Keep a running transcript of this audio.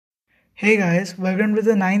Hey guys, welcome to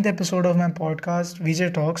the ninth episode of my podcast,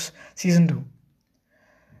 VJ Talks Season 2.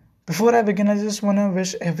 Before I begin, I just want to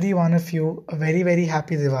wish every one of you a very, very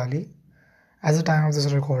happy Diwali at the time of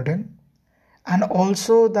this recording. And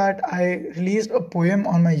also that I released a poem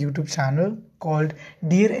on my YouTube channel called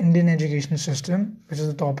Dear Indian Education System, which is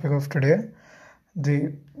the topic of today.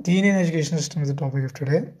 The Indian education system is the topic of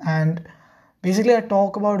today. And basically, I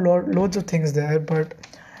talk about loads of things there, but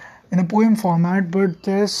in a poem format, but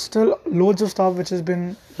there's still loads of stuff which has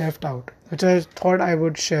been left out, which I thought I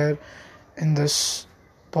would share in this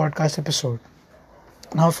podcast episode.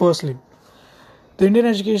 Now, firstly, the Indian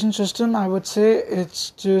education system, I would say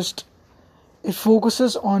it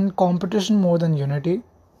focuses on competition more than unity.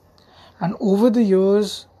 And over the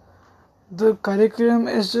years, the curriculum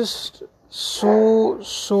is just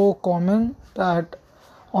so common that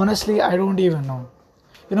honestly, I don't even know.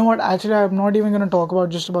 You know what? Actually, I'm not even going to talk about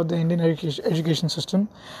just about the Indian education system.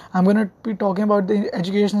 I'm going to be talking about the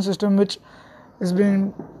education system which has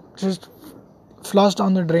been just flushed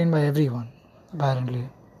down the drain by everyone, apparently.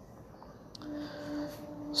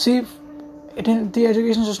 See, the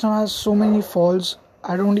education system has so many faults,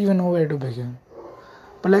 I don't even know where to begin.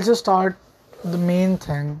 But let's just start with the main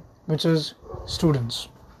thing, which is students.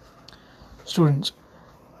 Students.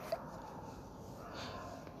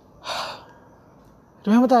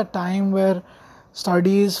 Remember that time where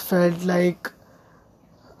studies felt like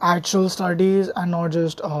actual studies and not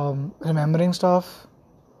just remembering stuff?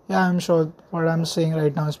 Yeah, I'm sure what I'm saying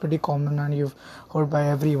right now is pretty common and you've heard by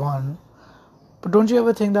everyone. But don't you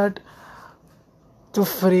ever think that the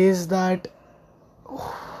phrase that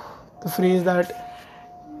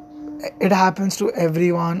it happens to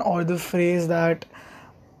everyone, or the phrase that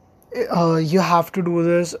you have to do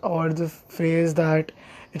this, or the phrase that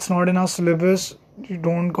it's not in our syllabus, you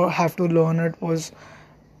don't have to learn it, was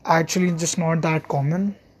actually just not that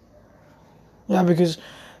common? Yeah, because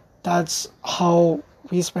that's how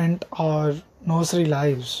we spent our nursery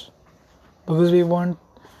lives. Because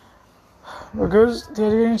the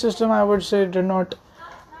education system, I would say, did not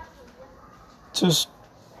just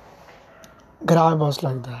grab us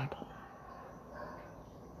like that.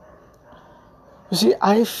 You see,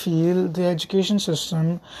 I feel the education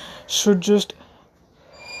system should just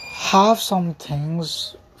have some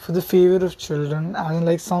things for the favor of children, and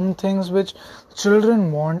like some things which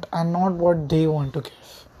children want and not what they want to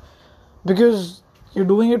give. Because you're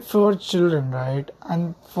doing it for children, right?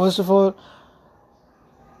 And first of all,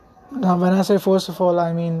 now when I say first of all,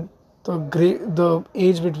 I mean the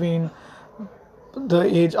age between the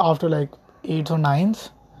age after like 8th or ninth.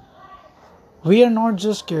 We are not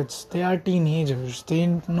just kids, they are teenagers. They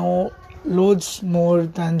know loads more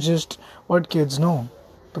than just what kids know,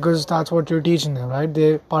 because that's what you're teaching them, right?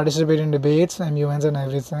 They participate in debates, MUNs and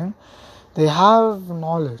everything. They have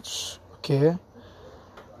knowledge, okay?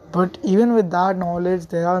 But even with that knowledge,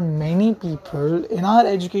 there are many people in our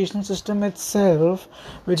education system itself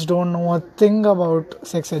which don't know a thing about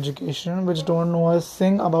sex education, which don't know a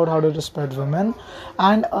thing about how to respect women,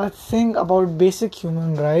 and a thing about basic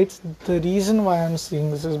human rights. The reason why I'm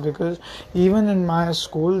saying this is because even in my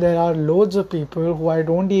school, there are loads of people who I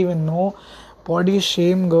don't even know body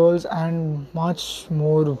shame girls and much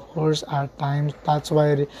more worse at times.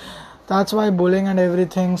 That's why bullying and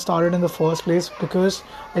everything started in the first place, because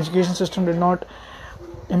education system did not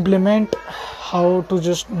implement how to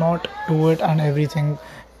just not do it and everything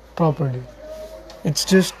properly. It's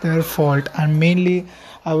just their fault, and mainly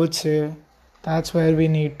I would say that's where we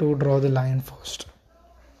need to draw the line first.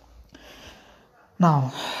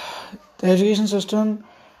 Now, the education system,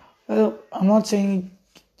 well, I'm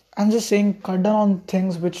just saying cut down on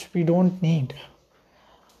things which we don't need,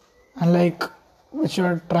 and like which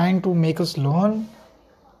you're trying to make us learn.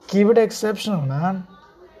 Keep it exceptional, man.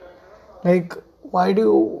 Like, why do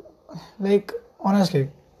you, like, honestly,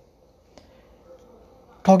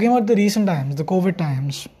 talking about the recent times, the COVID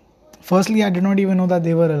times, firstly, I did not even know that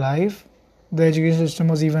they were alive. The education system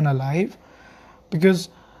was even alive. Because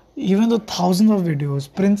even though thousands of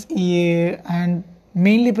videos, Prince EA and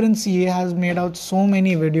mainly Prince EA has made out so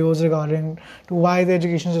many videos regarding to why the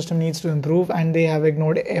education system needs to improve, and they have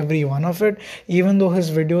ignored every one of it. Even though his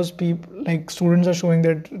videos, people like students are showing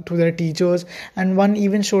that to their teachers, and one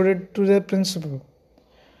even showed it to their principal.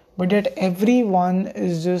 But yet everyone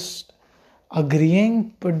is just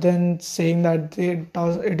agreeing, but then saying that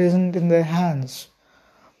it isn't in their hands.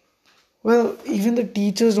 Well, even the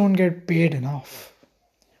teachers don't get paid enough.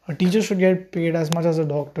 A teacher should get paid as much as a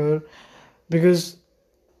doctor, because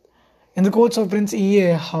in the quotes of Prince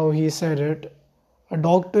EA, how he said it, a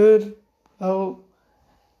doctor, uh,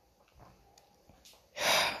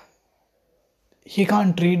 he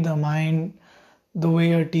can't treat the mind the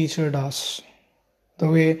way a teacher does, the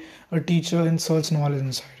way a teacher inserts knowledge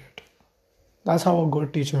inside it. That's how a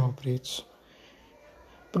good teacher operates.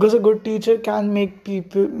 Because a good teacher can make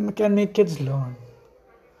kids learn.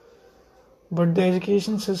 But the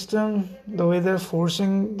education system, the way they're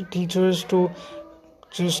forcing the teachers to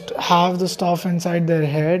just have the stuff inside their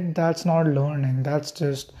head, that's not learning. That's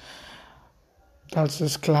just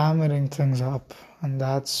clamoring things up, and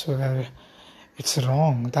that's where it's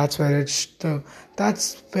wrong. That's where it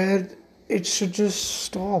should just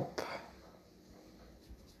stop.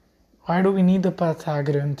 Why do we need the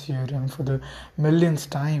Pythagorean theorem for the millionth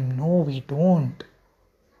time? No, we don't.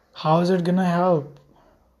 How is it gonna help?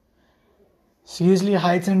 Seriously,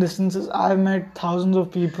 heights and distances. I've met thousands of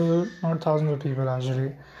people, not thousands of people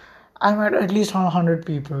actually. I met at least 100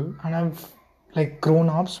 people, and I've like grown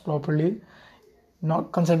ups properly.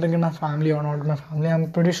 Not considering my family or not my family,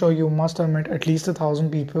 I'm pretty sure you must have met at least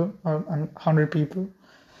 1,000 people or 100 people.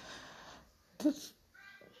 Just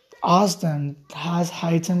ask them, has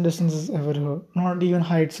heights and distances ever heard? Not even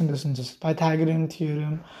heights and distances. Pythagorean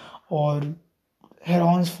theorem or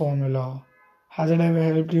Heron's formula. Has it ever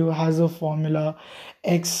helped you? Has the formula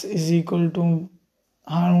x is equal to,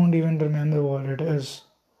 I don't even remember what it is.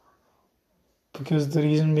 Because the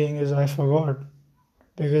reason being is I forgot.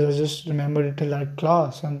 Because I just remembered it till that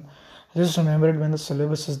class, and I just remember it when the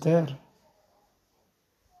syllabus is there.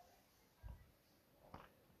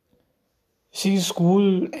 See,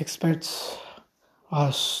 school expects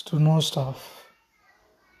us to know stuff,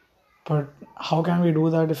 but how can we do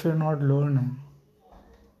that if we're not learning?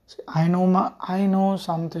 See, I know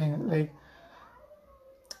something like,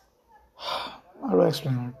 how do I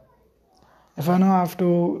explain it? If I know I have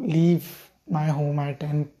to leave my home at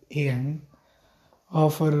 10 a.m.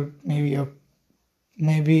 or for maybe I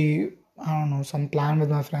don't know, some plan with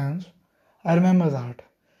my friends, I remember that.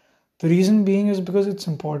 The reason being is because it's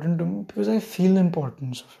important to me, because I feel the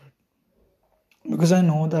importance of it. Because I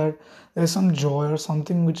know that there's some joy or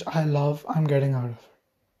something which I love I'm getting out of it.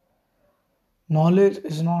 Knowledge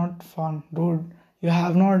is not fun, dude. You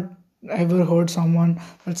have not ever heard someone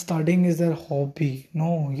that studying is their hobby.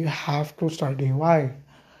 No, you have to study. Why?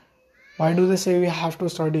 Why do they say we have to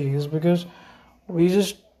study? Is because we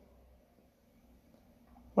just,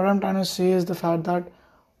 what I'm trying to say is the fact that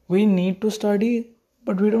we need to study,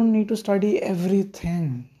 but we don't need to study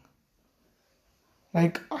everything.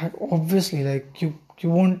 Like obviously, like you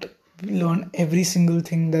won't learn every single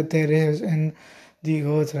thing that there is in the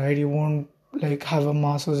earth, right? You won't like have a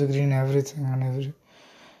master's degree in everything and everything.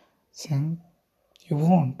 You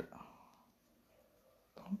won't.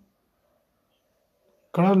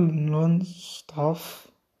 Gotta learn stuff,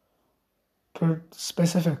 but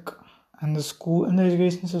specific. And the school and the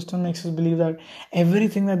education system makes us believe that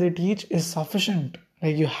everything that they teach is sufficient.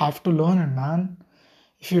 Like you have to learn it, man.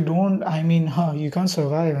 If you don't, I mean, you can't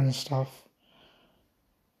survive and stuff.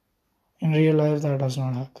 In real life, that does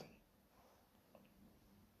not happen.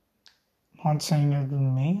 Not saying it with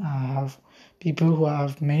me. I have many people who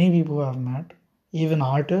have met, even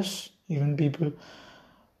artists, even people,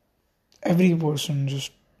 every person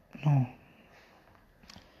just, no.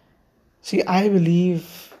 See, I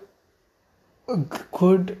believe a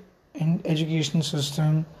good education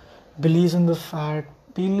system believes in the fact,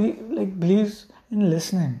 believes in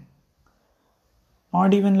listening.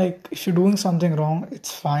 Not even like if you're doing something wrong,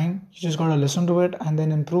 it's fine. You just gotta listen to it and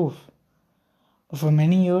then improve. But for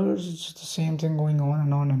many years, it's the same thing going on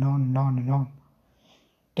and on and on and on and on.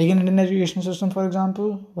 Take an Indian education system, for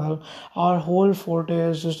example. Well, our whole forte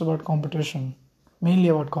is just about competition, mainly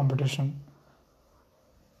about competition.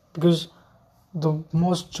 Because the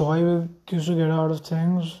most joy we used to get out of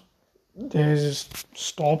things, they just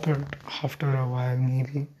stop it after a while,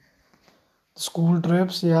 maybe. The school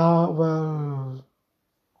trips, yeah, well,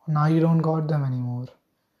 now you don't got them anymore.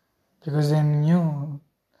 Because they knew,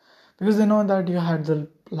 because they know that you had the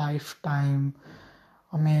lifetime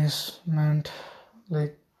amazement,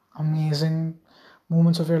 like amazing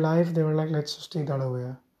moments of your life. They were like, let's just take that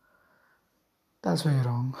away. That's very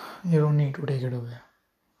wrong. You don't need to take it away.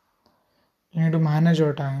 You need to manage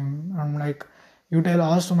your time. I'm like, you tell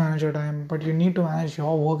us to manage your time, but you need to manage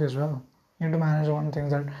your work as well. You need to manage on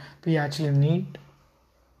things that we actually need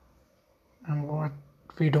and what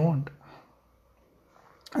we don't.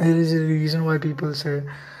 There is a reason why people say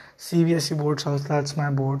CBSE board sucks. That's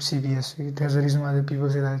my board, CBSE. There's a reason why the people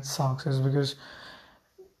say that it sucks, is because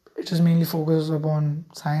it is mainly focused upon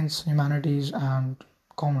science, humanities, and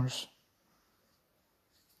commerce.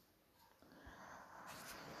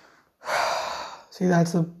 See,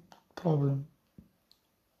 that's the problem.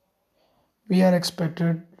 We are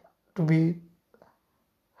expected to be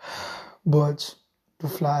birds to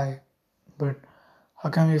fly, but how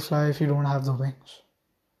can we fly if you don't have the wings?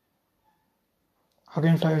 How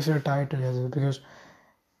can you fly if you're tied together? Because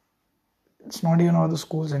it's not even about the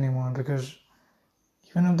schools anymore. Because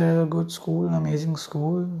even if they're a good school, an amazing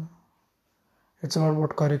school, it's about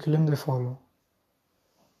what curriculum they follow.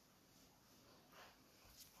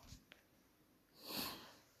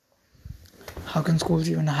 How can schools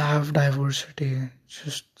even have diversity?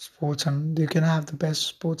 Just sports, and they can have the best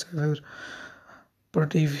sports ever.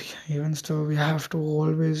 But if, even still, we have to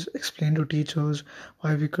always explain to teachers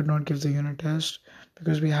why we could not give the unit test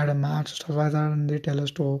because we had a match, stuff like that, and they tell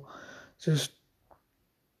us to just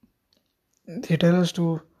they tell us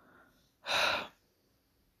to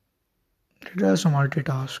they tell us to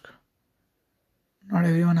multitask. Not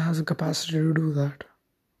everyone has the capacity to do that.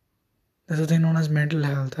 There's a thing known as mental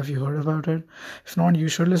health. Have you heard about it? If not, you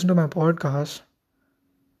should listen to my podcast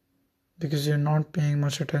because you're not paying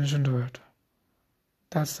much attention to it.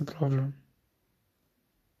 That's the problem.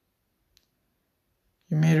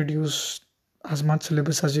 You may reduce as much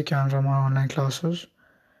syllabus as you can from our online classes.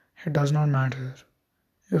 It does not matter.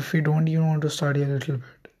 If we don't even want to study a little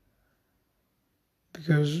bit.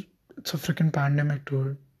 Because it's a freaking pandemic,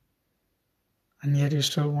 dude. And yet you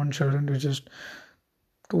still want children to just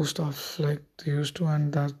do stuff like they used to,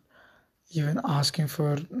 and that even asking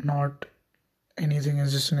for not anything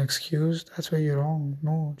is just an excuse. That's where you're wrong.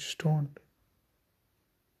 No, just don't.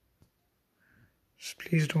 Just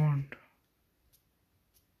please don't.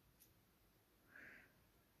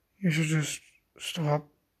 You should just stop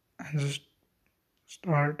and just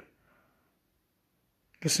start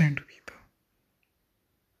listening to people.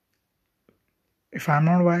 If I'm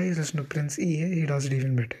not wise, listen to Prince EA, he does it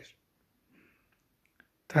even better.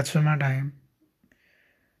 That's for my time.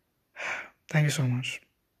 Thank you so much.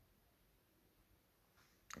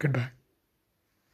 Goodbye.